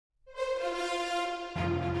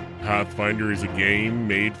Pathfinder is a game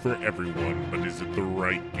made for everyone, but is it the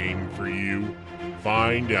right game for you?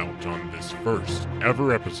 Find out on this first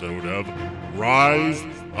ever episode of Rise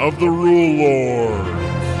of the Rule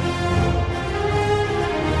Lords.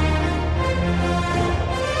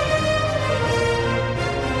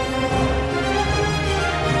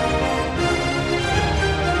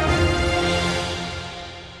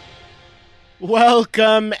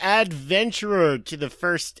 Welcome, adventurer, to the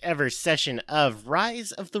first ever session of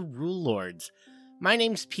Rise of the Rule Lords. My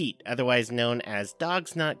name's Pete, otherwise known as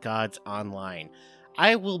Dogs Not Gods Online.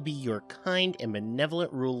 I will be your kind and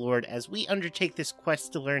benevolent Rule Lord as we undertake this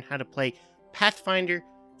quest to learn how to play Pathfinder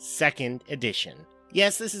 2nd Edition.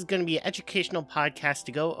 Yes, this is going to be an educational podcast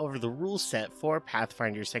to go over the rule set for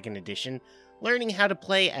Pathfinder 2nd Edition, learning how to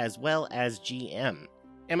play as well as GM.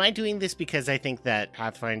 Am I doing this because I think that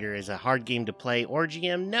Pathfinder is a hard game to play or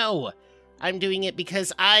GM? No! I'm doing it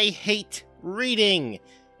because I hate reading!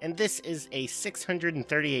 And this is a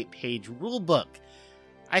 638-page rulebook.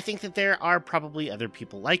 I think that there are probably other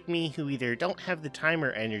people like me who either don't have the time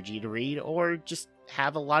or energy to read or just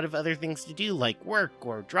have a lot of other things to do like work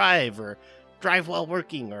or drive while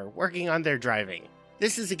working or working on their driving.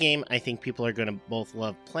 This is a game I think people are going to both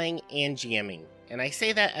love playing and GMing. And I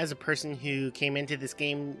say that as a person who came into this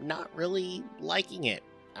game not really liking it.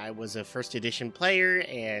 I was a first edition player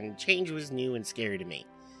and change was new and scary to me.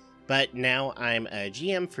 But now I'm a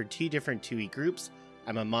GM for two different 2e groups.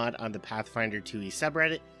 I'm a mod on the Pathfinder 2e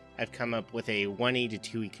subreddit. I've come up with a 1e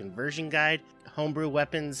to 2e conversion guide, homebrew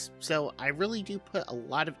weapons, so I really do put a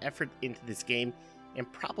lot of effort into this game and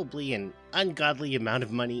probably an ungodly amount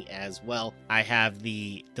of money as well. I have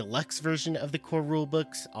the deluxe version of the core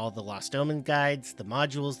rulebooks, all the Lost Omen guides, the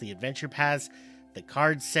modules, the adventure paths, the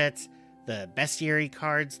card sets, the bestiary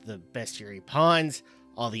cards, the bestiary pawns,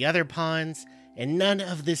 all the other pawns, and none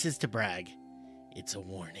of this is to brag. It's a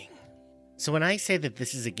warning. So when I say that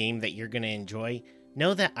this is a game that you're going to enjoy,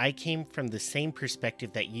 know that I came from the same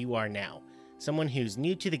perspective that you are now. Someone who's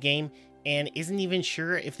new to the game and isn't even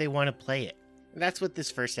sure if they want to play it. That's what this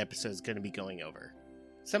first episode is going to be going over.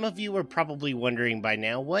 Some of you are probably wondering by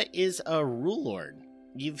now, what is a Rule Lord?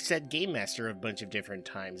 You've said Game Master a bunch of different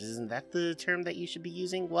times. Isn't that the term that you should be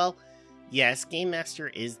using? Well, yes, Game Master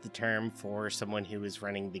is the term for someone who is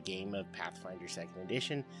running the game of Pathfinder 2nd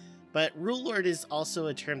Edition, but Rule Lord is also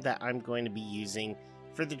a term that I'm going to be using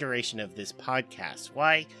for the duration of this podcast.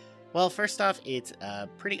 Why? Well, first off, it's a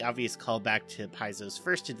pretty obvious callback to Paizo's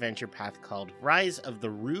first adventure path called Rise of the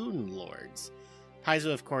Rune Lords.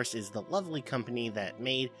 Paizo, of course, is the lovely company that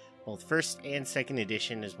made both 1st and 2nd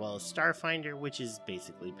edition, as well as Starfinder, which is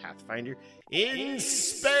basically Pathfinder in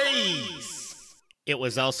space! It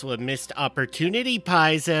was also a missed opportunity,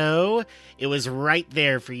 Paizo. It was right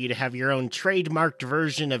there for you to have your own trademarked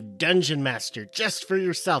version of Dungeon Master just for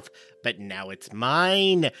yourself, but now it's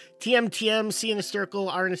mine. TMTM,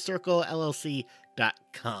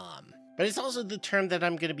 LLC.com. But it's also the term that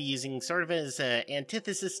I'm going to be using sort of as an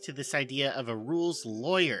antithesis to this idea of a rules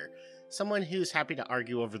lawyer. Someone who's happy to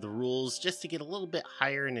argue over the rules just to get a little bit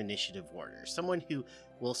higher in initiative order. Someone who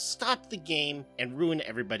will stop the game and ruin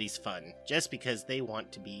everybody's fun just because they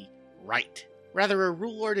want to be right. Rather, a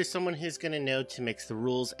rule lord is someone who's going to know to mix the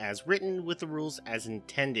rules as written with the rules as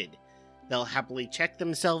intended. They'll happily check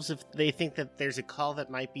themselves if they think that there's a call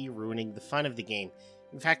that might be ruining the fun of the game.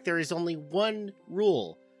 In fact, there is only one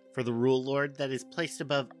rule for the Rule Lord that is placed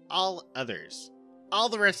above all others. All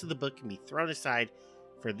the rest of the book can be thrown aside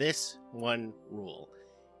for this one rule.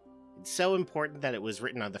 It's so important that it was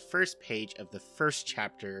written on the first page of the first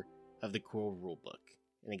chapter of the core rulebook.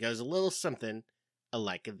 And it goes a little something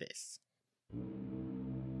like this.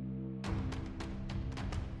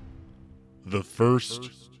 The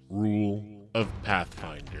first rule of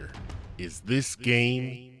Pathfinder is this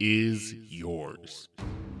game is yours.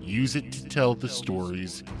 Use it to tell the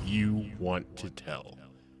stories you want to tell.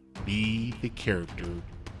 Be the character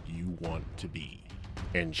you want to be.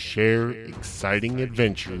 And share exciting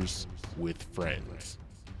adventures with friends.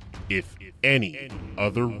 If any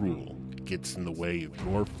other rule gets in the way of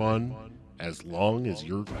your fun, as long as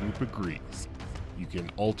your group agrees, you can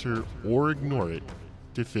alter or ignore it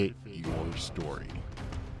to fit your story.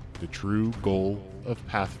 The true goal of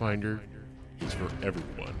Pathfinder is for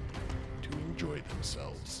everyone to enjoy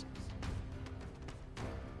themselves.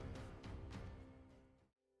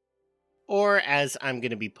 Or, as I'm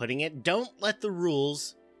going to be putting it, don't let the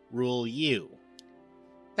rules rule you.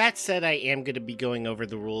 That said, I am going to be going over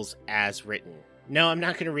the rules as written. No, I'm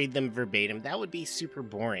not going to read them verbatim. That would be super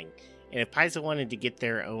boring. And if Paizo wanted to get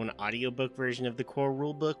their own audiobook version of the core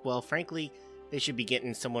rulebook, well, frankly, they should be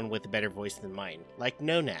getting someone with a better voice than mine, like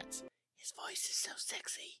No Nats. His voice is so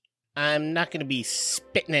sexy. I'm not going to be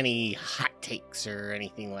spitting any hot takes or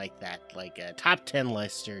anything like that, like a top 10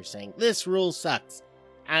 list or saying, this rule sucks.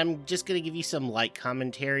 I'm just going to give you some light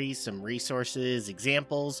commentaries, some resources,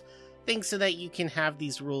 examples, things so that you can have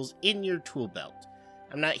these rules in your tool belt.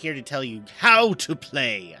 I'm not here to tell you how to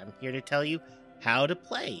play. I'm here to tell you how to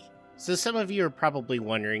play. So some of you are probably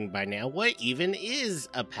wondering by now, what even is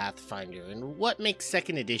a Pathfinder and what makes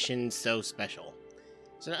 2nd edition so special?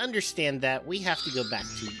 So to understand that, we have to go back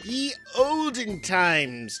to the olden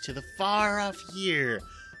times, to the far-off year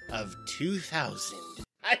of 2000.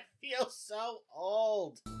 I feel so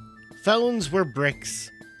old. Phones were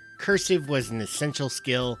bricks, cursive was an essential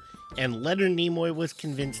skill, and Leonard Nimoy was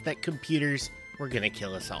convinced that computers were gonna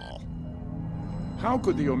kill us all. How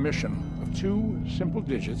could the omission of 2 simple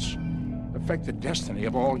digits affect the destiny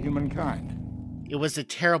of all humankind? It was a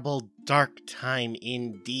terrible, dark time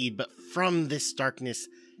indeed, but from this darkness,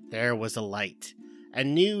 there was a light. A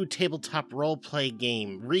new tabletop roleplay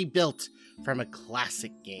game rebuilt from a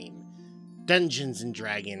classic game, Dungeons &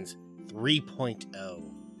 Dragons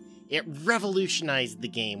 3.0. It revolutionized the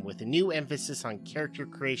game with a new emphasis on character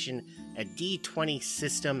creation, a D20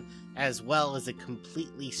 system, as well as a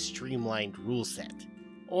completely streamlined rule set.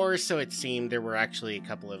 Or so it seemed. There were actually a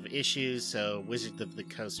couple of issues, so Wizards of the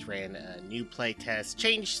Coast ran a new playtest,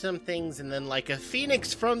 changed some things, and then like a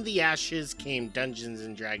phoenix from the ashes came Dungeons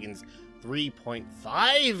 & Dragons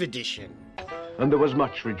 3.5 edition. And there was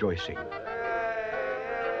much rejoicing.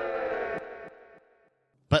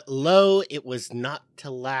 But lo, it was not to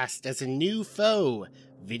last, as a new foe,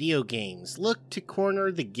 video games, looked to corner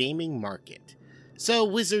the gaming market. So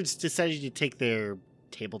Wizards decided to take their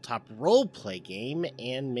tabletop roleplay game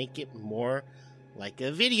and make it more like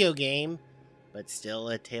a video game, but still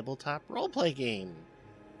a tabletop roleplay game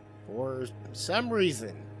for some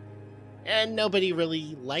reason. And nobody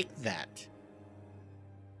really liked that.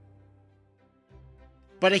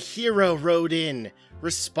 But a hero rode in,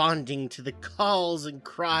 responding to the calls and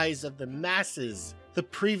cries of the masses. The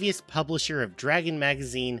previous publisher of Dragon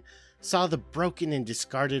Magazine saw the broken and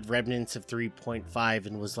discarded remnants of 3.5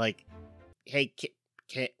 and was like, hey,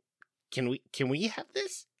 can we have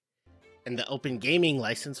this? And the Open Gaming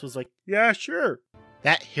license was like, yeah, sure.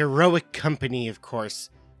 That heroic company, of course,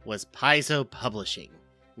 was Paizo Publishing,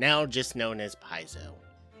 now just known as Paizo.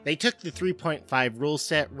 They took the 3.5 rule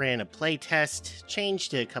set, ran a playtest,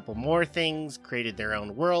 changed a couple more things, created their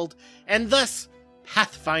own world, and thus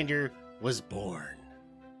Pathfinder was born.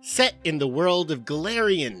 Set in the world of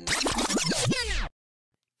Galarian,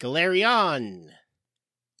 Galarion,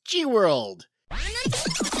 G-World.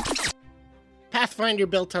 Pathfinder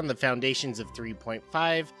built on the foundations of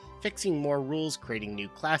 3.5, fixing more rules, creating new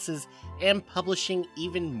classes, and publishing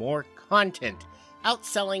even more content,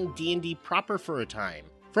 outselling D&D proper for a time.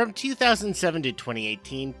 From 2007 to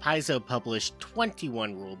 2018, Paizo published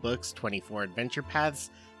 21 rulebooks, 24 adventure paths,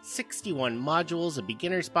 61 modules, a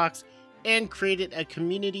beginner's box, and created a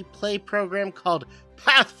community play program called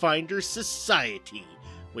Pathfinder Society,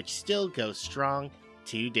 which still goes strong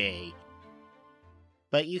today.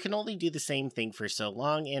 But you can only do the same thing for so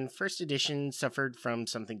long, and first edition suffered from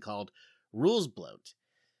something called rules bloat.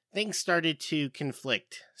 Things started to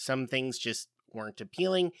conflict. Some things just weren't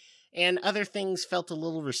appealing, and other things felt a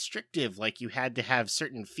little restrictive, like you had to have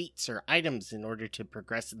certain feats or items in order to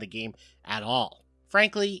progress in the game at all.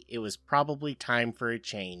 Frankly, it was probably time for a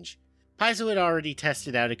change. Paizo had already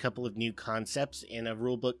tested out a couple of new concepts in a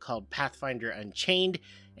rulebook called Pathfinder Unchained,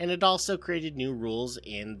 and had also created new rules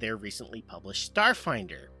in their recently published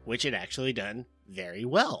Starfinder, which had actually done very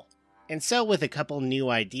well. And so with a couple new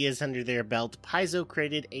ideas under their belt, Paizo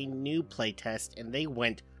created a new playtest, and they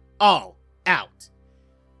went all out.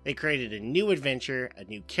 They created a new adventure, a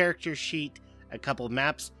new character sheet, a couple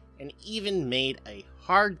maps, and even made a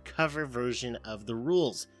hardcover version of the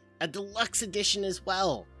rules, a deluxe edition as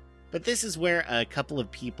well. But this is where a couple of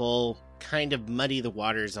people kind of muddy the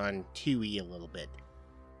waters on 2E a little bit.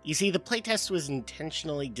 You see, the playtest was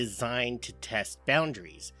intentionally designed to test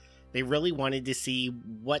boundaries. They really wanted to see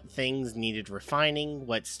what things needed refining,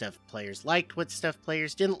 what stuff players liked, what stuff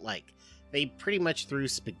players didn't like. They pretty much threw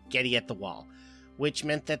spaghetti at the wall, which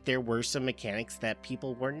meant that there were some mechanics that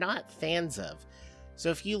people were not fans of. So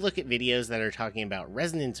if you look at videos that are talking about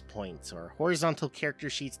resonance points or horizontal character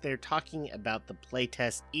sheets, they're talking about the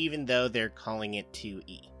playtest even though they're calling it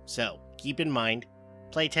 2E. So keep in mind,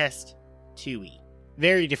 playtest, 2E.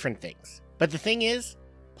 Very different things. But the thing is,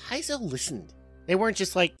 Paizo listened. They weren't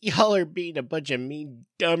just like, y'all are being a bunch of mean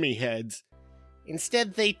dummy heads.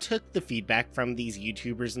 Instead, they took the feedback from these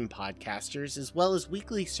YouTubers and podcasters, as well as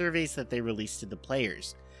weekly surveys that they released to the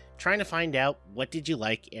players, trying to find out what did you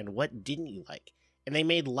like and what didn't you like. and they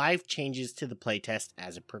made live changes to the playtest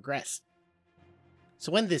as it progressed.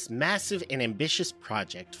 So when this massive and ambitious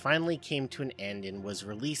project finally came to an end and was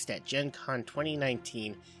released at Gen Con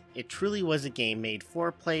 2019, it truly was a game made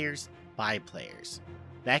for players by players.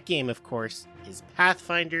 That game, of course, is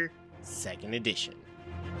Pathfinder 2nd Edition.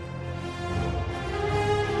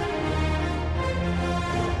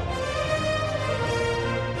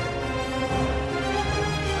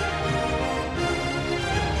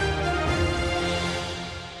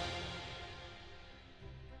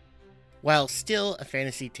 While still a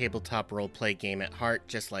fantasy tabletop roleplay game at heart,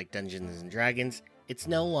 just like Dungeons & Dragons, it's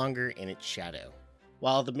no longer in its shadow.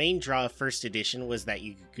 While the main draw of 1st edition was that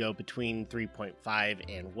you could go between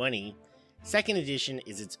 3.5 and 1E, 2nd edition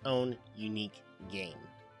is its own unique game.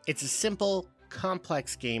 It's a simple,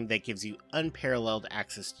 complex game that gives you unparalleled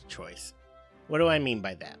access to choice. What do I mean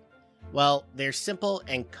by that? Well, there's simple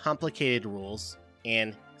and complicated rules,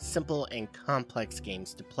 and simple and complex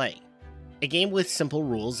games to play. A game with simple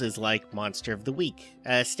rules is like Monster of the Week,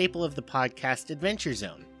 a staple of the podcast Adventure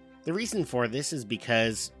Zone. The reason for this is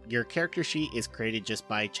because your character sheet is created just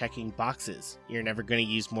by checking boxes. You're never going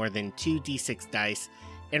to use more than 2d6 dice,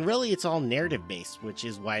 and really it's all narrative based, which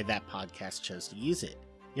is why that podcast chose to use it.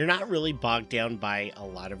 You're not really bogged down by a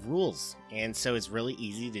lot of rules, and so it's really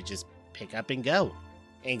easy to just pick up and go.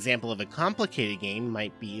 An example of a complicated game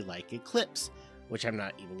might be like Eclipse, which I'm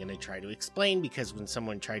not even going to try to explain because when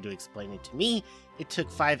someone tried to explain it to me, it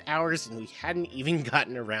took 5 hours and we hadn't even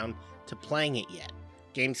gotten around to playing it yet.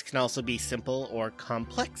 Games can also be simple or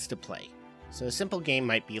complex to play. So a simple game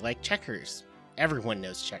might be like checkers. Everyone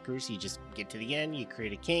knows checkers. You just get to the end, you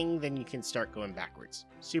create a king, then you can start going backwards.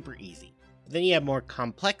 Super easy. But then you have more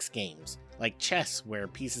complex games like chess, where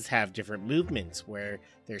pieces have different movements, where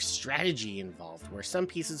there's strategy involved, where some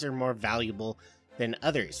pieces are more valuable than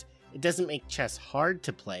others. It doesn't make chess hard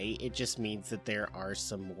to play, it just means that there are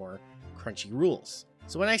some more crunchy rules.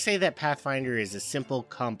 So when I say that Pathfinder is a simple,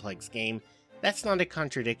 complex game, that's not a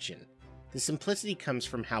contradiction. The simplicity comes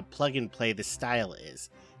from how plug and play the style is,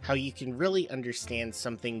 how you can really understand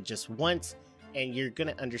something just once, and you're going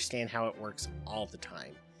to understand how it works all the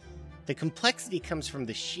time. The complexity comes from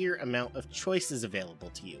the sheer amount of choices available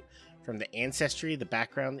to you, from the ancestry, the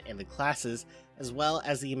background, and the classes, as well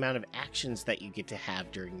as the amount of actions that you get to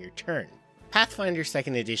have during your turn. Pathfinder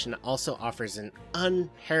 2nd Edition also offers an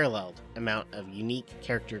unparalleled amount of unique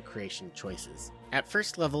character creation choices. At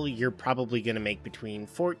first level, you're probably going to make between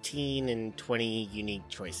 14 and 20 unique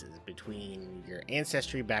choices between your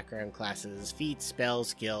ancestry, background, classes, feats, spells,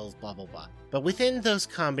 skills, blah blah blah. But within those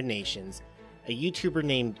combinations, a YouTuber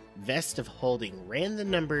named Vest of Holding ran the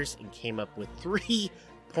numbers and came up with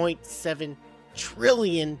 3.7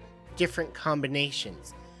 trillion different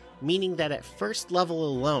combinations, meaning that at first level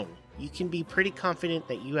alone, you can be pretty confident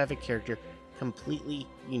that you have a character completely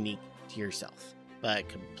unique to yourself. But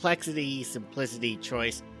complexity, simplicity,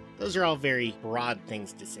 choice, those are all very broad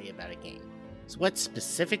things to say about a game. So what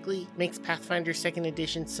specifically makes Pathfinder 2nd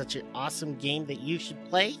Edition such an awesome game that you should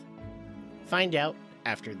play? Find out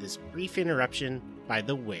after this brief interruption by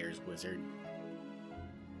the Where's Wizard.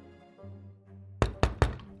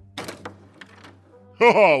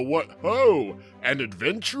 Ha! What ho! An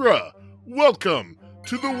adventurer! Welcome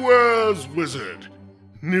to the Where's Wizard!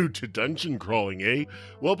 New to dungeon crawling, eh?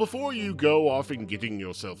 Well, before you go off and getting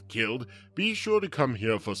yourself killed, be sure to come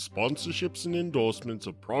here for sponsorships and endorsements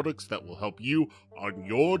of products that will help you on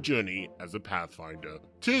your journey as a Pathfinder.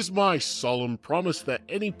 'Tis my solemn promise that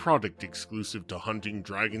any product exclusive to hunting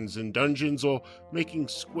dragons in dungeons or making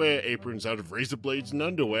square aprons out of razor blades and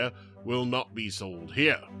underwear will not be sold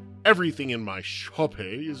here. Everything in my shop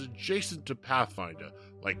is adjacent to Pathfinder,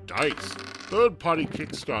 like dice, third-party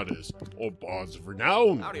Kickstarters, or Bards of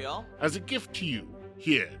Renown. Howdy, y'all. As a gift to you,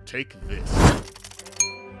 here, take this.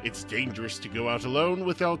 It's dangerous to go out alone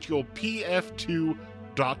without your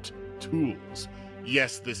PF2.tools.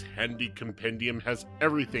 Yes, this handy compendium has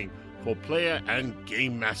everything for player and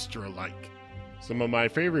game master alike. Some of my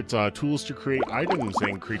favorites are tools to create items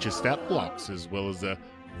and creature stat blocks, as well as a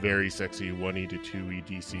very sexy 1E to 2E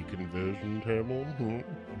DC conversion table.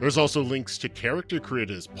 There's also links to character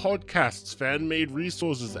creators, podcasts, fan-made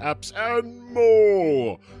resources, apps, and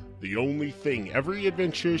more. The only thing every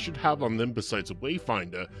adventurer should have on them besides a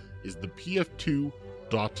Wayfinder is the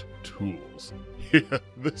PF2.tools. Yeah,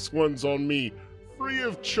 this one's on me, free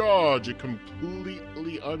of charge, a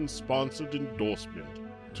completely unsponsored endorsement.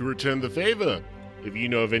 To return the favor, if you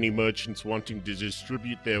know of any merchants wanting to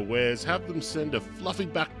distribute their wares, have them send a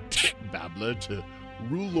fluffy-back tit babbler to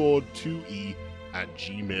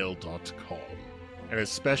rulelord2e@gmail.com. And a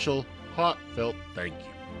special, heartfelt thank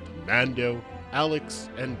you to Mando, Alex,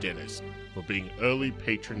 and Dennis for being early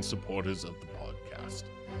patron supporters of the podcast.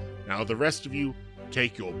 Now the rest of you,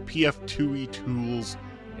 take your PF2E tools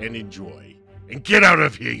and enjoy. And get out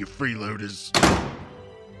of here, you freeloaders!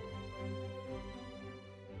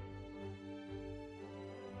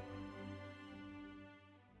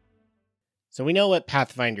 So we know what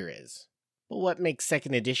Pathfinder is, but what makes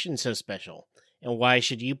 2nd edition so special, and why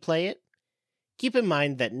should you play it? Keep in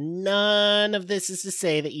mind that none of this is to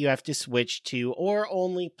say that you have to switch to or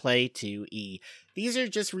only play 2E. These are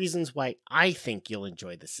just reasons why I think you'll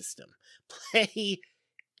enjoy the system. Play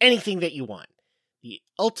anything that you want. The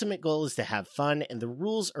ultimate goal is to have fun, and the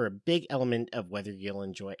rules are a big element of whether you'll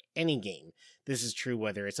enjoy any game. This is true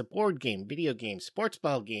whether it's a board game, video game, sports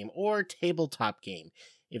ball game, or tabletop game.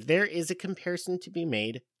 If there is a comparison to be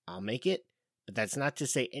made, I'll make it, but that's not to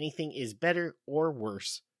say anything is better or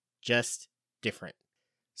worse, just different.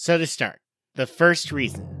 So to start, the first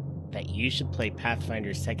reason that you should play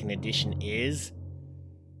Pathfinder 2nd Edition is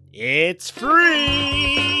it's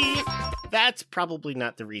free! That's probably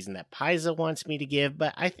not the reason that Paizo wants me to give,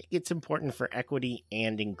 but I think it's important for equity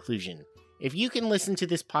and inclusion. If you can listen to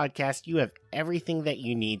this podcast, you have everything that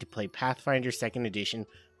you need to play Pathfinder 2nd Edition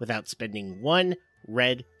without spending 1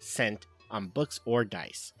 red cent on books or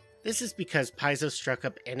dice. This is because Paizo struck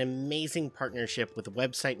up an amazing partnership with a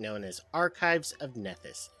website known as Archives of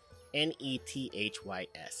Nethys,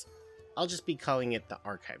 Nethys. I'll just be calling it the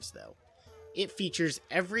Archives though. It features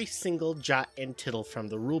every single jot and tittle from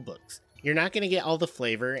the rulebooks. You're not going to get all the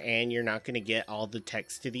flavor, and you're not going to get all the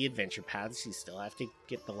text to the adventure paths. You still have to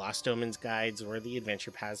get the Lost Omens guides or the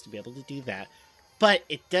adventure paths to be able to do that. But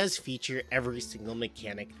it does feature every single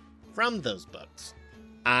mechanic from those books.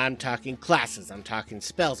 I'm talking classes, I'm talking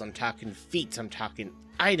spells, I'm talking feats, I'm talking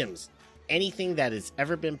items. Anything that has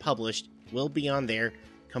ever been published will be on there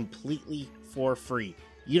completely for free.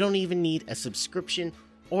 You don't even need a subscription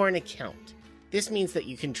or an account. This means that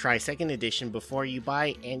you can try 2nd edition before you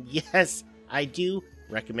buy, and yes, I do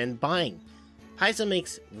recommend buying. Paizo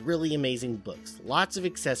makes really amazing books, lots of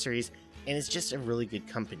accessories, and is just a really good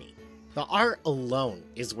company. The art alone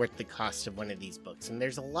is worth the cost of one of these books, and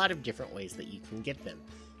there's a lot of different ways that you can get them.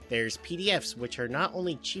 There's PDFs, which are not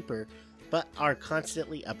only cheaper, but are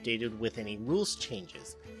constantly updated with any rules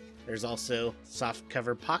changes. There's also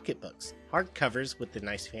softcover pocketbooks, hardcovers with the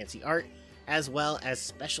nice fancy art, as well as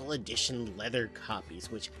special edition leather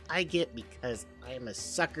copies, which I get because I am a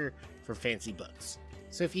sucker for fancy books.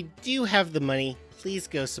 So if you do have the money, please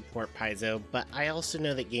go support Paizo, but I also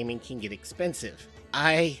know that gaming can get expensive.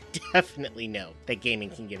 I definitely know that gaming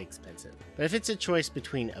can get expensive. But if it's a choice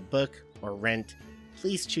between a book or rent,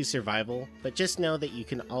 please choose survival, but just know that you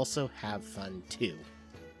can also have fun too.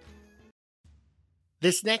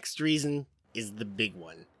 This next reason is the big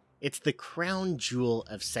one. It's the crown jewel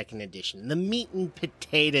of 2nd edition, the meat and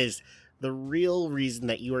potatoes, the real reason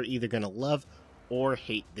that you are either going to love or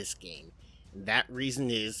hate this game. And that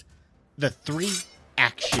reason is the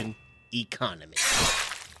 3-action economy.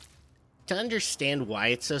 To understand why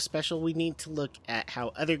it's so special, we need to look at how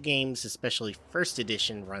other games, especially 1st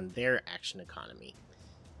edition, run their action economy.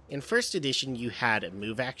 In 1st edition, you had a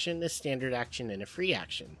move action, a standard action, and a free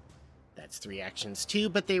action. That's 3 actions too,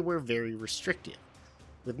 but they were very restrictive.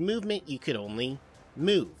 With movement, you could only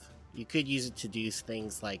move. You could use it to do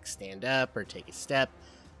things like stand up or take a step,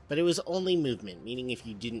 but it was only movement, meaning if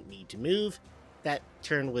you didn't need to move, that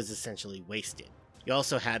turn was essentially wasted. You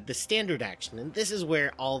also had the standard action, and this is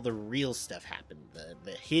where all the real stuff happened.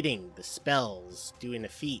 The hitting, the spells, doing a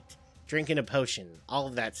feat, drinking a potion, all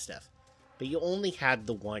of that stuff. But you only had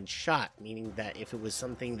the one shot, meaning that if it was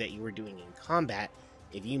something that you were doing in combat,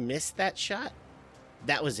 if you missed that shot,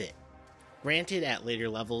 that was it. Granted, at later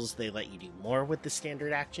levels, they let you do more with the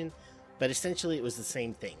standard action, but essentially it was the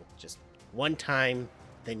same thing. Just one time,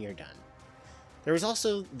 then you're done. There was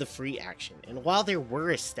also the free action, and while there were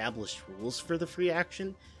established rules for the free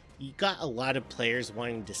action, you got a lot of players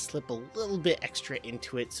wanting to slip a little bit extra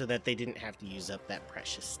into it so that they didn't have to use up that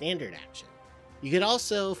precious standard action. You could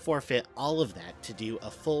also forfeit all of that to do a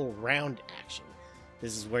full round action.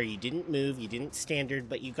 This is where you didn't move, you didn't standard,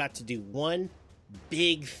 but you got to do one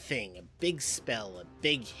big thing, a big spell, a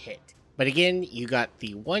big hit. But again, you got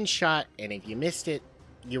the one shot, and if you missed it,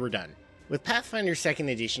 you were done. With Pathfinder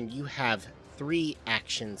 2nd Edition, you have 3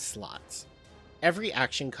 action slots. Every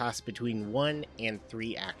action costs between 1 and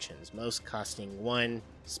 3 actions, most costing 1.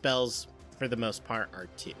 Spells, for the most part, are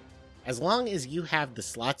 2. As long as you have the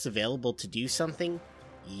slots available to do something,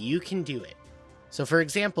 you can do it. So for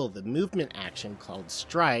example, the movement action called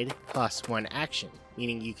Stride costs 1 action,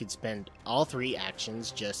 meaning you could spend all 3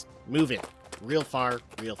 actions just moving real far,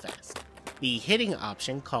 real fast. The hitting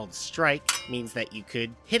option, called Strike, means that you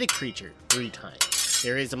could hit a creature 3 times.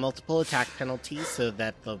 There is a multiple attack penalty, so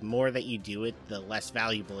that the more that you do it, the less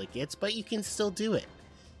valuable it gets, but you can still do it.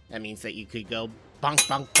 That means that you could go bonk,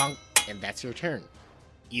 bonk, bonk, and that's your turn.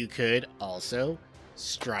 You could also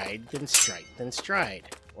stride, then strike, then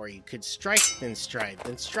stride. Or you could strike, then stride,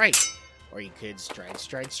 then strike. Or you could stride,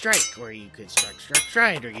 stride, strike. Or you could strike, strike,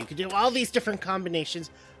 stride. Or you could do all these different combinations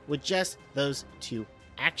with just those 2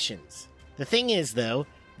 actions. The thing is, though,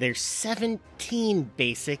 there's 17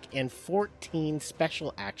 basic and 14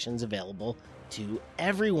 special actions available to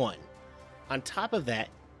everyone. On top of that,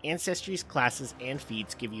 Ancestries, classes, and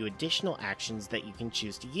feats give you additional actions that you can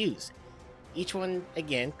choose to use. Each one,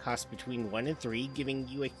 again, costs between 1 and 3, giving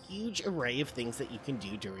you a huge array of things that you can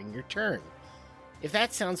do during your turn. If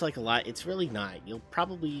that sounds like a lot, it's really not. You'll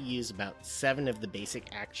probably use about 7 of the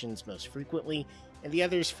basic actions most frequently, and the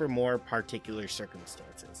others for more particular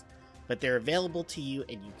circumstances. But they're available to you,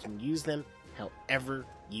 and you can use them however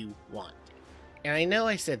you want. And I know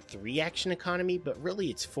I said 3 action economy, but really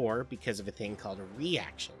it's 4 because of a thing called a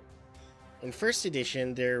reaction. In first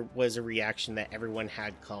edition, there was a reaction that everyone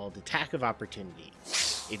had called Attack of Opportunity.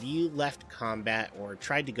 If you left combat or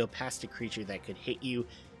tried to go past a creature that could hit you,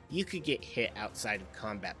 you could get hit outside of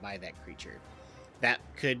combat by that creature. That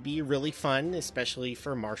could be really fun, especially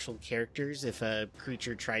for martial characters if a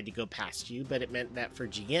creature tried to go past you, but it meant that for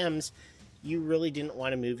GMs, you really didn't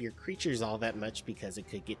want to move your creatures all that much because it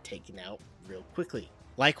could get taken out real quickly.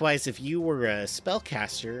 Likewise, if you were a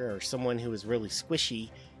spellcaster or someone who was really squishy,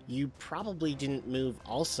 you probably didn't move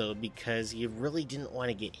also because you really didn't want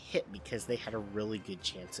to get hit because they had a really good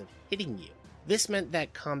chance of hitting you. This meant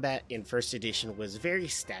that combat in first edition was very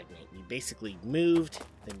stagnant. You basically moved,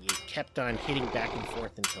 then you kept on hitting back and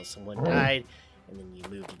forth until someone died, and then you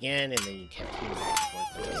moved again, and then you kept hitting back and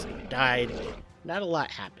forth until someone died. Not a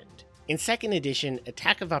lot happened. In second edition,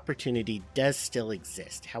 Attack of Opportunity does still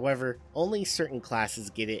exist. However, only certain classes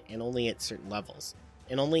get it and only at certain levels.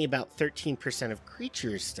 And only about 13% of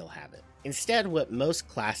creatures still have it. Instead, what most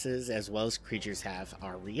classes as well as creatures have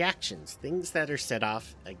are reactions, things that are set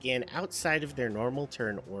off, again, outside of their normal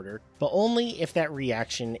turn order, but only if that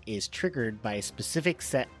reaction is triggered by a specific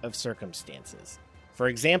set of circumstances. For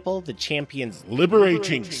example, the champion's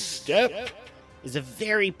Liberating Step is a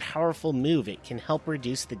very powerful move. It can help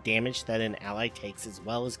reduce the damage that an ally takes as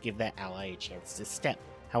well as give that ally a chance to step.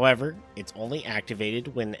 However, it's only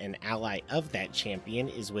activated when an ally of that champion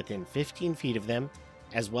is within 15 feet of them,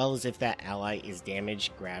 as well as if that ally is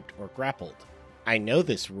damaged, grabbed, or grappled. I know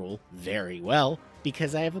this rule very well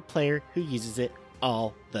because I have a player who uses it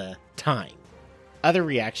all the time. Other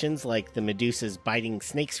reactions, like the Medusa's Biting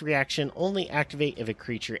Snakes reaction, only activate if a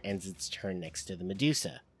creature ends its turn next to the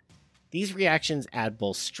Medusa. These reactions add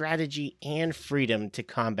both strategy and freedom to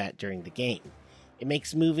combat during the game. It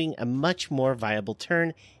makes moving a much more viable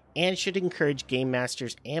turn and should encourage game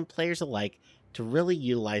masters and players alike to really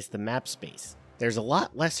utilize the map space. There's a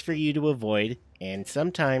lot less for you to avoid, and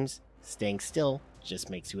sometimes staying still just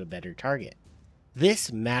makes you a better target.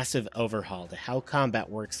 This massive overhaul to how combat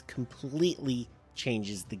works completely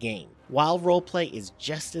changes the game. While roleplay is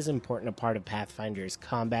just as important a part of Pathfinder as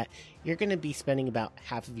combat, you're going to be spending about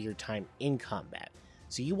half of your time in combat.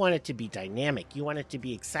 So you want it to be dynamic, you want it to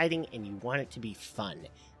be exciting, and you want it to be fun.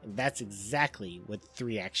 And that's exactly what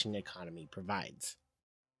 3-action economy provides.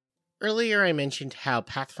 Earlier I mentioned how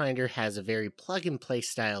Pathfinder has a very plug-and-play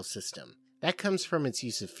style system. That comes from its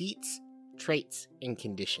use of feats, traits, and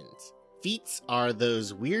conditions. Feats are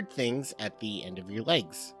those weird things at the end of your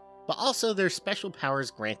legs, but also there's special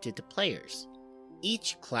powers granted to players.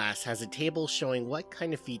 Each class has a table showing what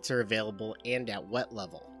kind of feats are available and at what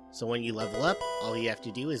level. So when you level up, all you have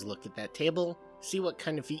to do is look at that table, see what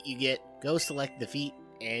kind of feat you get, go select the feat,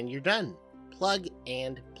 and you're done. Plug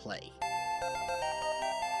and play.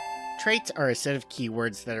 Traits are a set of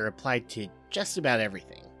keywords that are applied to just about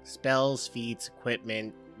everything. Spells, feats,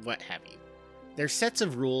 equipment, what have you. They're sets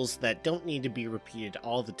of rules that don't need to be repeated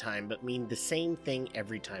all the time, but mean the same thing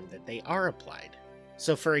every time that they are applied.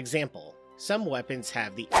 So for example, some weapons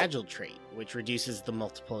have the Agile trait, which reduces the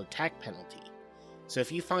multiple attack penalty. So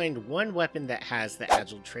if you find one weapon that has the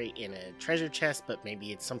Agile trait in a treasure chest, but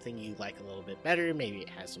maybe it's something you like a little bit better, maybe it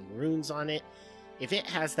has some runes on it, if it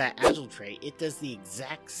has that Agile trait, it does the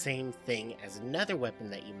exact same thing as another weapon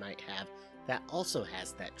that you might have that also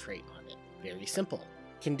has that trait on it. Very simple.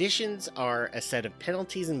 Conditions are a set of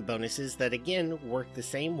penalties and bonuses that again work the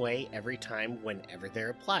same way every time whenever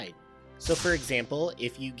they're applied. So for example,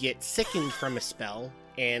 if you get sickened from a spell,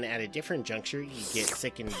 and at a different juncture you get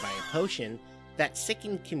sickened by a potion, that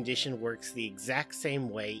sickened condition works the exact same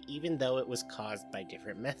way even though it was caused by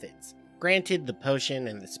different methods. Granted, the potion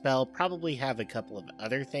and the spell probably have a couple of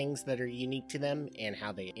other things that are unique to them and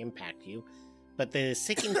how they impact you, but the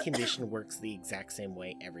sickened condition works the exact same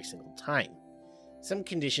way every single time. Some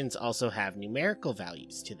conditions also have numerical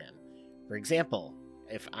values to them. For example,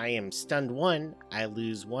 if I am stunned 1, I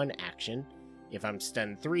lose 1 action. If I'm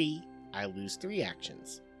stunned 3, I lose 3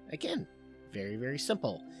 actions. Again, very, very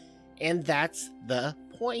simple. And that's the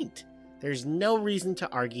point. There's no reason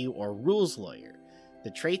to argue or rules lawyer. The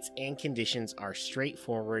traits and conditions are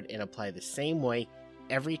straightforward and apply the same way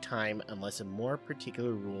every time unless a more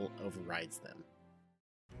particular rule overrides them.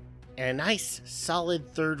 And a nice, solid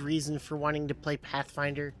third reason for wanting to play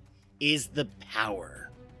Pathfinder is the power.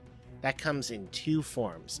 That comes in 2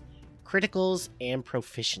 forms, criticals and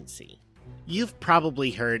proficiency. You've probably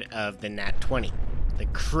heard of the Nat 20, the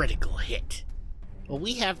critical hit. Well,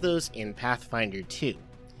 we have those in Pathfinder too,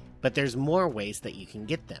 but there's more ways that you can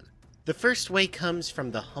get them. The first way comes from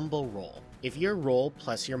the humble roll. If your roll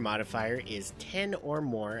plus your modifier is 10 or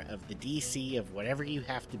more of the DC of whatever you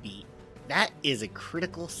have to beat, that is a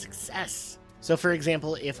critical success. So for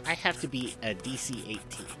example, if I have to beat a DC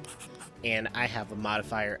 18 and I have a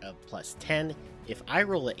modifier of plus 10, if I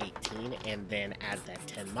roll a 18 and then add that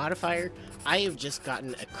 10 modifier, I have just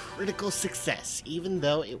gotten a critical success, even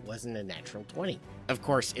though it wasn't a natural 20. Of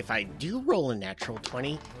course, if I do roll a natural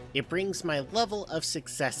 20, it brings my level of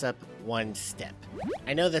success up 1 step.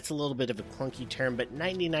 I know that's a little bit of a clunky term, but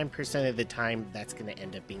 99% of the time, that's going to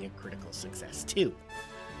end up being a critical success too.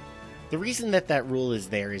 The reason that rule is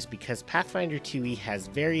there is because Pathfinder 2e has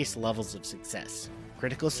various levels of success.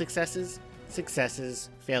 Critical successes, successes,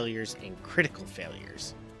 failures, and critical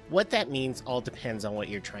failures. What that means all depends on what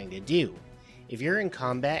you're trying to do. If you're in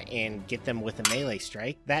combat and get them with a melee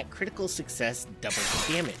strike, that critical success doubles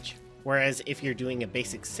the damage. Whereas if you're doing a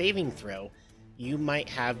basic saving throw, you might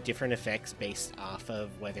have different effects based off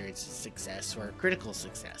of whether it's a success or a critical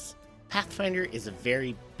success. Pathfinder is a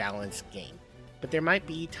very balanced game, but there might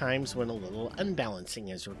be times when a little unbalancing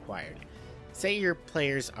is required. Say your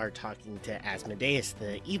players are talking to Asmodeus,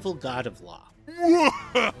 the evil god of law.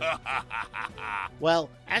 Well,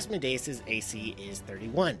 Asmodeus' AC is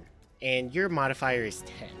 31, and your modifier is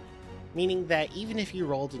 10, meaning that even if you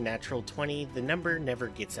rolled a natural 20, the number never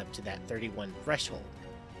gets up to that 31 threshold.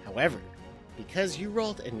 However, because you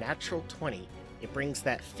rolled a natural 20, it brings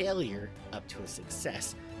that failure up to a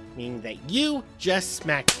success, meaning that you just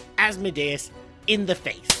smacked Asmodeus in the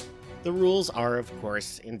face. The rules are, of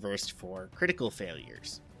course, inversed for critical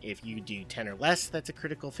failures. If you do 10 or less, that's a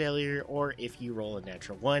critical failure, or if you roll a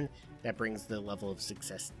natural 1, that brings the level of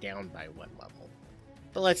success down by 1 level.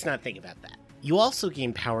 But let's not think about that. You also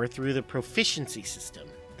gain power through the proficiency system.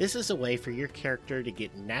 This is a way for your character to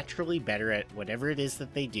get naturally better at whatever it is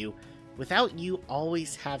that they do, without you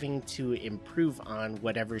always having to improve on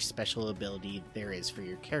whatever special ability there is for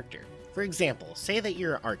your character. For example, say that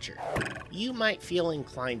you're an archer. You might feel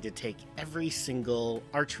inclined to take every single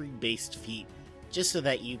archery-based feat just so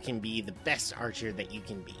that you can be the best archer that you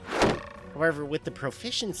can be. However, with the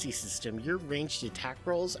proficiency system, your ranged attack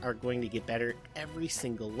rolls are going to get better every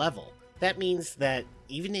single level. That means that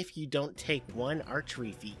even if you don't take one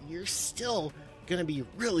archery feat, you're still going to be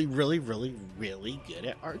really good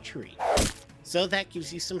at archery. So that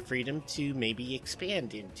gives you some freedom to maybe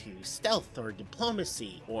expand into stealth or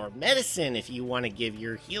diplomacy or medicine if you want to give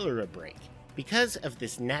your healer a break. Because of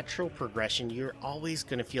this natural progression, you're always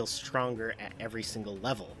going to feel stronger at every single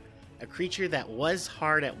level. A creature that was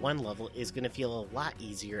hard at one level is going to feel a lot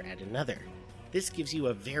easier at another. This gives you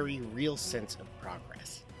a very real sense of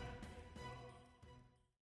progress.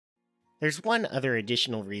 There's one other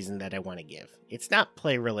additional reason that I want to give. It's not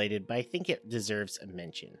play related, but I think it deserves a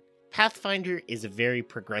mention. Pathfinder is a very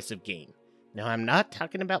progressive game. Now, I'm not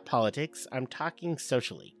talking about politics, I'm talking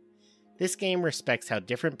socially. This game respects how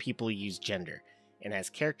different people use gender, and has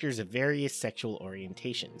characters of various sexual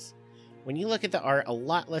orientations. When you look at the art, a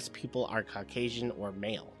lot less people are Caucasian or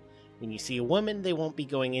male. When you see a woman, they won't be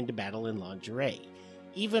going into battle in lingerie.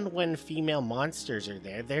 Even when female monsters are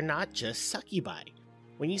there, they're not just succubi.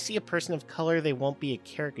 When you see a person of color, they won't be a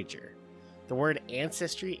caricature. The word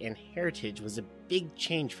ancestry and heritage was a big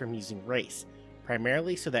change from using race,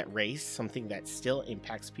 primarily so that race, something that still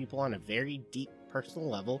impacts people on a very deep personal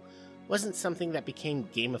level, wasn't something that became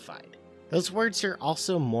gamified. Those words are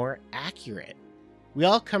also more accurate. We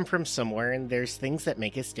all come from somewhere, and there's things that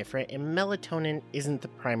make us different, and melatonin isn't the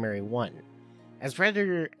primary one. As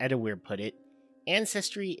Redditor Edawir put it,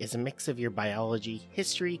 ancestry is a mix of your biology,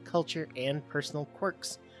 history, culture, and personal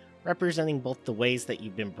quirks, representing both the ways that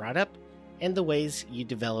you've been brought up and the ways you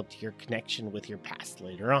developed your connection with your past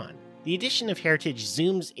later on. The addition of heritage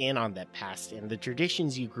zooms in on that past and the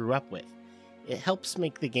traditions you grew up with. It helps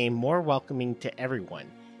make the game more welcoming to everyone,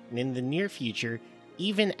 and in the near future,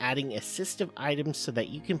 even adding assistive items so that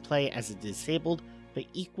you can play as a disabled but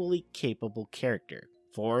equally capable character.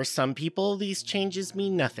 For some people, these changes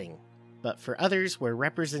mean nothing, but for others, where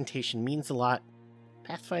representation means a lot,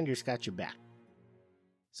 Pathfinder's got your back.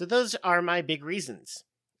 So those are my big reasons.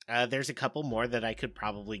 There's a couple more that I could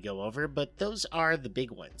probably go over, but those are the big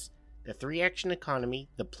ones. The 3-action economy,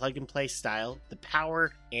 the plug-and-play style, the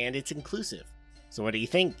power, and it's inclusive. So what do you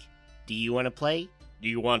think? Do you want to play? Do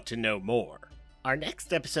you want to know more? Our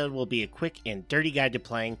next episode will be a quick and dirty guide to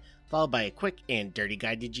playing, followed by a quick and dirty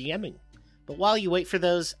guide to GMing. But while you wait for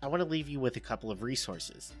those, I want to leave you with a couple of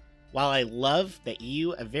resources. While I love that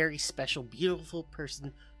you, a very special, beautiful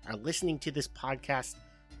person, are listening to this podcast,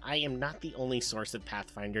 I am not the only source of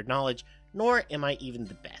Pathfinder knowledge, nor am I even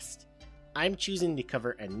the best. I'm choosing to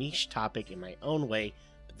cover a niche topic in my own way,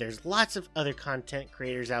 but there's lots of other content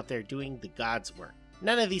creators out there doing the God's work.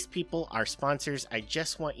 None of these people are sponsors, I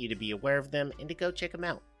just want you to be aware of them and to go check them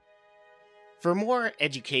out. For more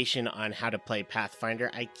education on how to play Pathfinder,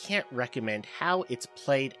 I can't recommend How It's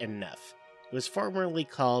Played enough. It was formerly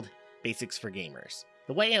called Basics for Gamers.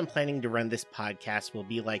 The way I'm planning to run this podcast will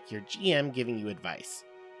be like your GM giving you advice.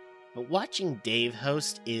 But watching Dave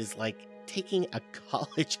host is like taking a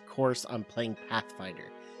college course on playing Pathfinder.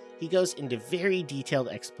 He goes into very detailed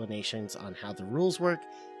explanations on how the rules work,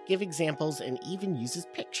 give examples, and even uses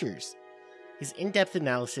pictures. His in-depth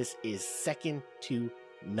analysis is second to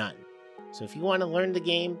none. So if you want to learn the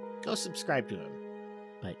game, go subscribe to him.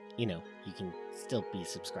 But, you can still be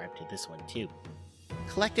subscribed to this one too.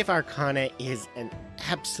 Collective Arcana is an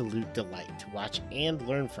absolute delight to watch and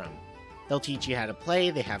learn from. They'll teach you how to play,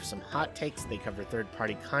 they have some hot takes, they cover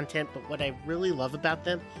third-party content, but what I really love about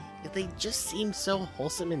them is they just seem so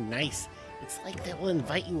wholesome and nice. It's like they will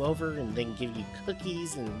invite you over and then give you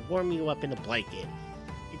cookies and warm you up in a blanket.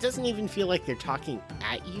 It doesn't even feel like they're talking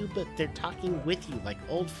at you, but they're talking with you like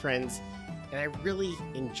old friends, and I really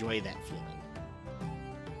enjoy that feeling.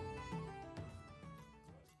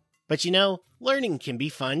 But learning can be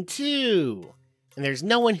fun too! And there's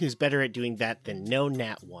no one who's better at doing that than No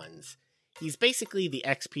Nat Ones. He's basically the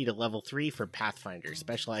XP to level 3 for Pathfinder,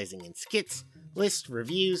 specializing in skits, lists,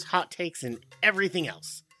 reviews, hot takes, and everything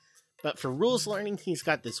else. But for rules learning, he's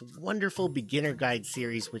got this wonderful beginner guide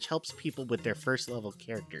series which helps people with their first level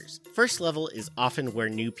characters. First level is often where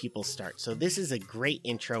new people start, so this is a great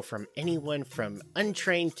intro from anyone from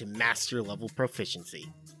untrained to master level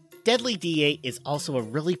proficiency. Deadly D8 is also a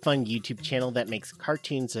really fun YouTube channel that makes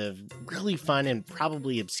cartoons of really fun and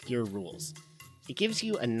probably obscure rules. It gives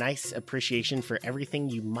you a nice appreciation for everything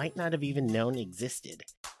you might not have even known existed.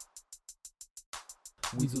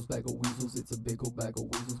 Weasels, bag of weasels, it's a big ol' bag of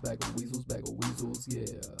weasels, bag of weasels,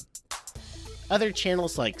 yeah. Other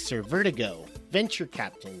channels like Sir Vertigo, Venture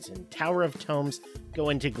Captains, and Tower of Tomes go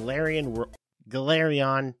into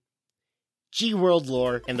Galarion, G-World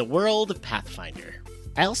lore, and the world of Pathfinder.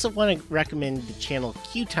 I also want to recommend the channel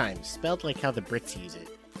Q Times, spelled like how the Brits use it.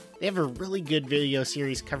 They have a really good video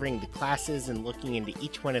series covering the classes and looking into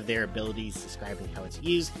each one of their abilities, describing how it's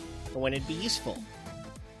used and when it'd be useful.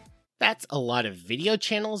 That's a lot of video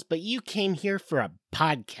channels, but you came here for a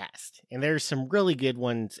podcast, and there are some really good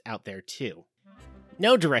ones out there too.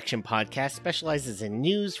 No Direction Podcast specializes in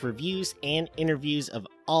news, reviews, and interviews of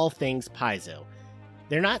all things Paizo.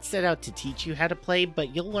 They're not set out to teach you how to play,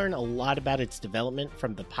 but you'll learn a lot about its development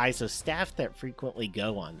from the Paizo staff that frequently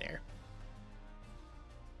go on there.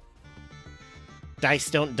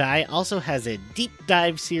 Dice Don't Die also has a deep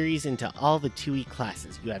dive series into all the 2E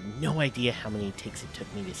classes. You have no idea how many takes it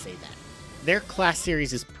took me to say that. Their class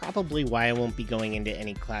series is probably why I won't be going into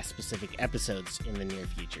any class-specific episodes in the near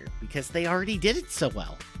future, because they already did it so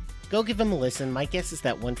well. Go give them a listen. My guess is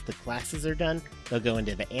that once the classes are done, they'll go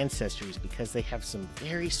into the ancestries because they have some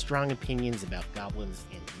very strong opinions about goblins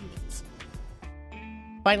and humans.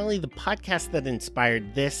 Finally, the podcast that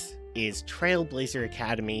inspired this is Trailblazer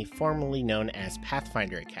Academy, formerly known as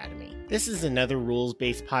Pathfinder Academy. This is another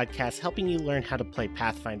rules-based podcast helping you learn how to play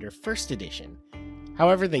Pathfinder 1st Edition.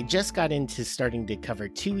 However, they just got into starting to cover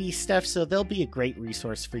 2E stuff, so they'll be a great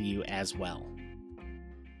resource for you as well.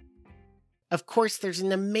 Of course, there's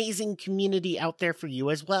an amazing community out there for you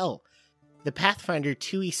as well. The Pathfinder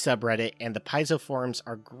 2E subreddit and the Paizo forums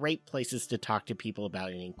are great places to talk to people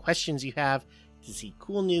about any questions you have, to see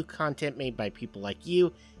cool new content made by people like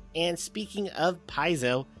you. And speaking of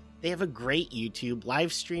Paizo, they have a great YouTube,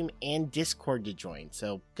 live stream, and Discord to join,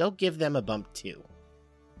 so go give them a bump too.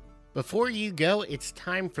 Before you go, it's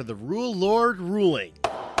time for the Rule Lord ruling.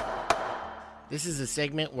 This is a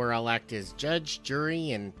segment where I'll act as judge,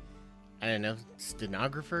 jury, and,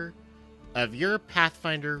 stenographer of your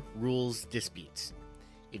Pathfinder rules disputes.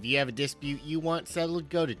 If you have a dispute you want settled,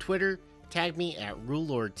 go to Twitter, tag me at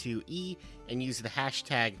RuleLord2E, and use the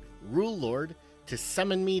hashtag RuleLord to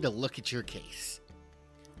summon me to look at your case.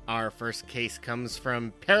 Our first case comes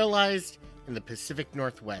from Paralyzed in the Pacific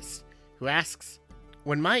Northwest, who asks,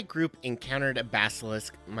 when my group encountered a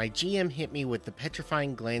basilisk, my GM hit me with the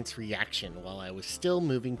petrifying glance reaction while I was still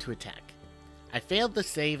moving to attack. I failed the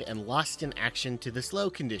save and lost an action to the slow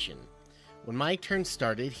condition. When my turn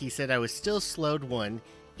started, he said I was still slowed 1,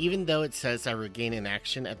 even though it says I regain an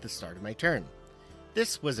action at the start of my turn.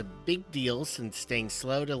 This was a big deal since staying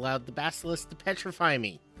slowed allowed the basilisk to petrify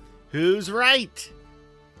me. Who's right?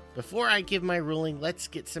 Before I give my ruling, let's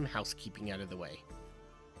get some housekeeping out of the way.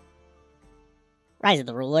 Rise of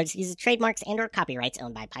the Rule Lords uses trademarks and/or copyrights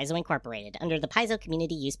owned by Paizo Incorporated under the Paizo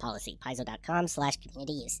Community Use Policy,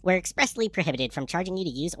 paizo.com/community use. We're expressly prohibited from charging you to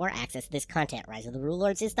use or access this content. Rise of the Rule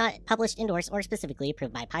Lords is not published, endorsed, or specifically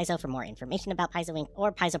approved by Paizo. For more information about Paizo Inc.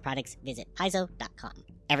 or Paizo products, visit paizo.com.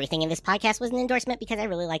 Everything in this podcast was an endorsement because I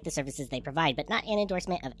really like the services they provide, but not an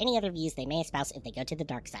endorsement of any other views they may espouse if they go to the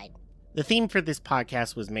dark side. The theme for this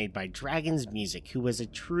podcast was made by Dragon's Music, who was a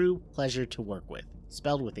true pleasure to work with,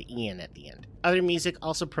 spelled with an EN at the end. Other music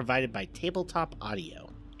also provided by Tabletop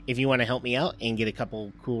Audio. If you want to help me out and get a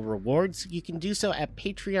couple cool rewards, you can do so at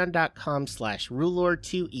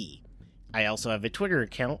patreon.com/rulelord2e. I also have a Twitter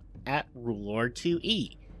account at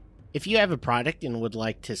rulelord2e. If you have a product and would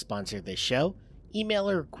like to sponsor this show, email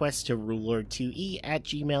a request to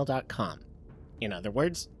rulelord2e@gmail.com. In other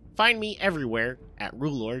words, find me everywhere at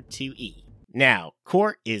rulelord2e. Now,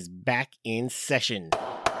 court is back in session.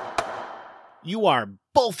 You are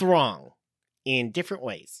both wrong in different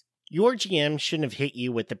ways. Your GM shouldn't have hit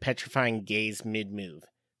you with the petrifying gaze mid-move.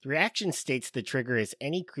 The reaction states the trigger is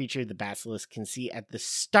any creature the basilisk can see at the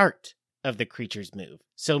start of the creature's move.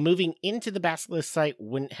 So moving into the basilisk site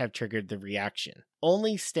wouldn't have triggered the reaction,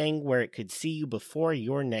 only staying where it could see you before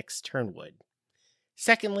your next turn would.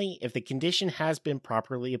 Secondly, if the condition has been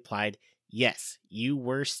properly applied, yes, you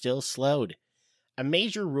were still slowed. A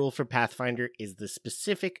major rule for Pathfinder is the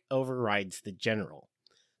specific overrides the general.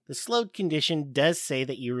 The slowed condition does say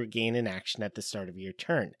that you regain an action at the start of your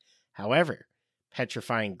turn. However,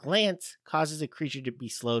 Petrifying Glance causes a creature to be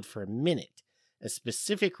slowed for a minute, a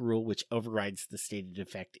specific rule which overrides the stated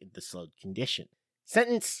effect in the slowed condition.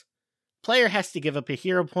 Sentence: player has to give up a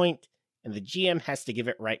hero point, and the GM has to give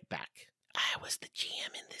it right back. I was the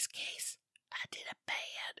GM in this case. I did it bad.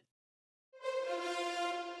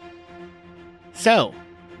 So,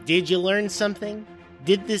 did you learn something?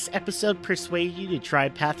 Did this episode persuade you to try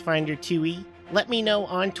Pathfinder 2e? Let me know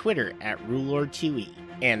on Twitter at RuleLord2e.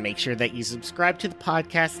 And make sure that you subscribe to the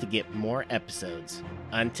podcast to get more episodes.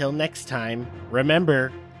 Until next time,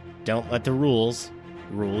 remember, don't let the rules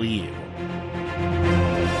rule you.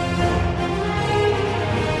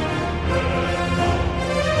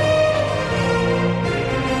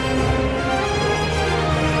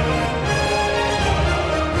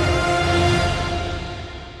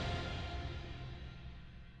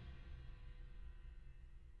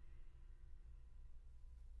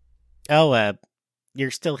 Oh,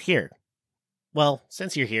 you're still here. Well,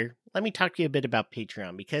 since you're here, let me talk to you a bit about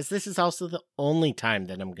Patreon, because this is also the only time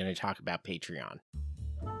that I'm going to talk about Patreon.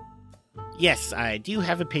 Yes, I do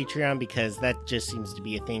have a Patreon because that just seems to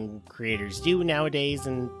be a thing creators do nowadays,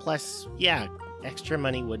 and plus, yeah, extra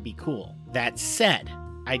money would be cool. That said,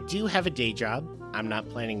 I do have a day job, I'm not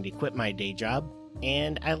planning to quit my day job,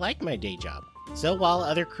 and I like my day job. So while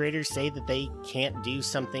other creators say that they can't do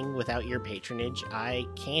something without your patronage, I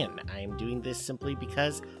can. I am doing this simply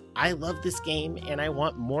because I love this game and I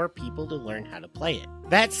want more people to learn how to play it.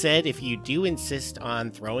 That said, if you do insist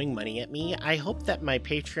on throwing money at me, I hope that my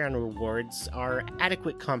Patreon rewards are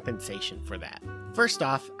adequate compensation for that. First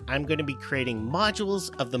off, I'm going to be creating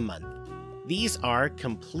modules of the month. These are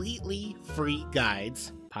completely free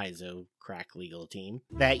guides, Paizo Crack Legal Team,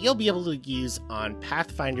 that you'll be able to use on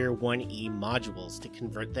Pathfinder 1e modules to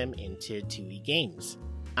convert them into 2e games.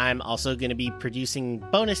 I'm also going to be producing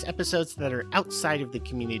bonus episodes that are outside of the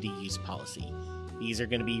community use policy. These are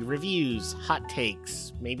going to be reviews, hot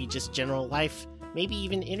takes, maybe just general life, maybe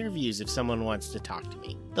even interviews if someone wants to talk to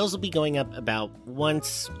me. Those will be going up about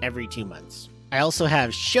once every 2 months. I also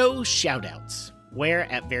have show shoutouts, where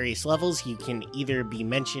at various levels you can either be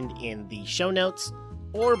mentioned in the show notes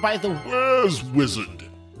or by the Where's Wizard?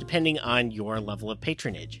 depending on your level of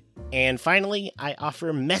patronage. And finally, I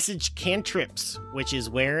offer message cantrips, which is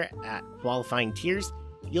where, at qualifying tiers,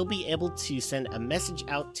 you'll be able to send a message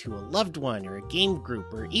out to a loved one or a game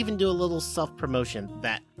group, or even do a little self-promotion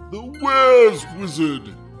that The Where's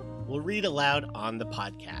Wizard we'll read aloud on the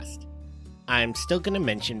podcast. I'm still going to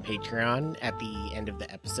mention Patreon at the end of the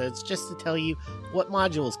episodes just to tell you what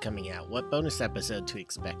module is coming out, what bonus episode to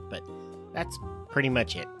expect, but that's pretty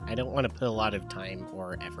much it. I don't want to put a lot of time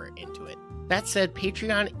or effort into it. That said,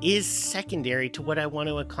 Patreon is secondary to what I want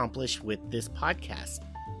to accomplish with this podcast.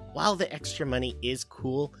 While the extra money is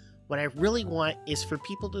cool, what I really want is for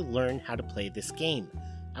people to learn how to play this game.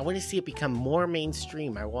 I want to see it become more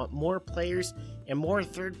mainstream. I want more players and more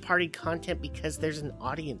third-party content because there's an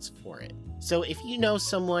audience for it. So if you know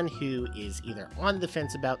someone who is either on the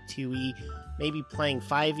fence about 2E, maybe playing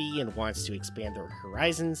 5E and wants to expand their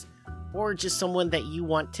horizons, or just someone that you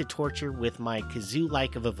want to torture with my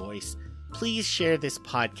kazoo-like of a voice, please share this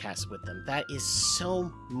podcast with them. That is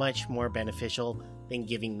so much more beneficial than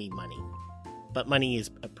giving me money. But money is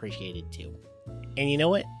appreciated too. And you know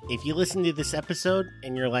what? If you listen to this episode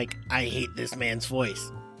and you're like, I hate this man's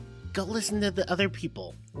voice, go listen to the other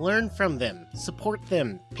people. Learn from them. Support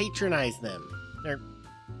them. Patronize them. Or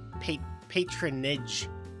patronage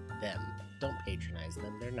them. Don't patronize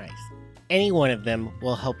them. They're nice. Any one of them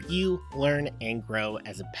will help you learn and grow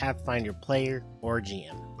as a Pathfinder player or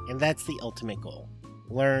GM. And that's the ultimate goal.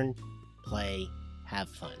 Learn, play, have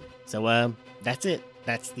fun. So, that's it.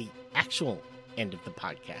 That's the actual end of the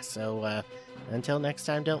podcast. So, until next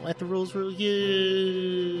time, don't let the rules rule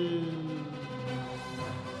you.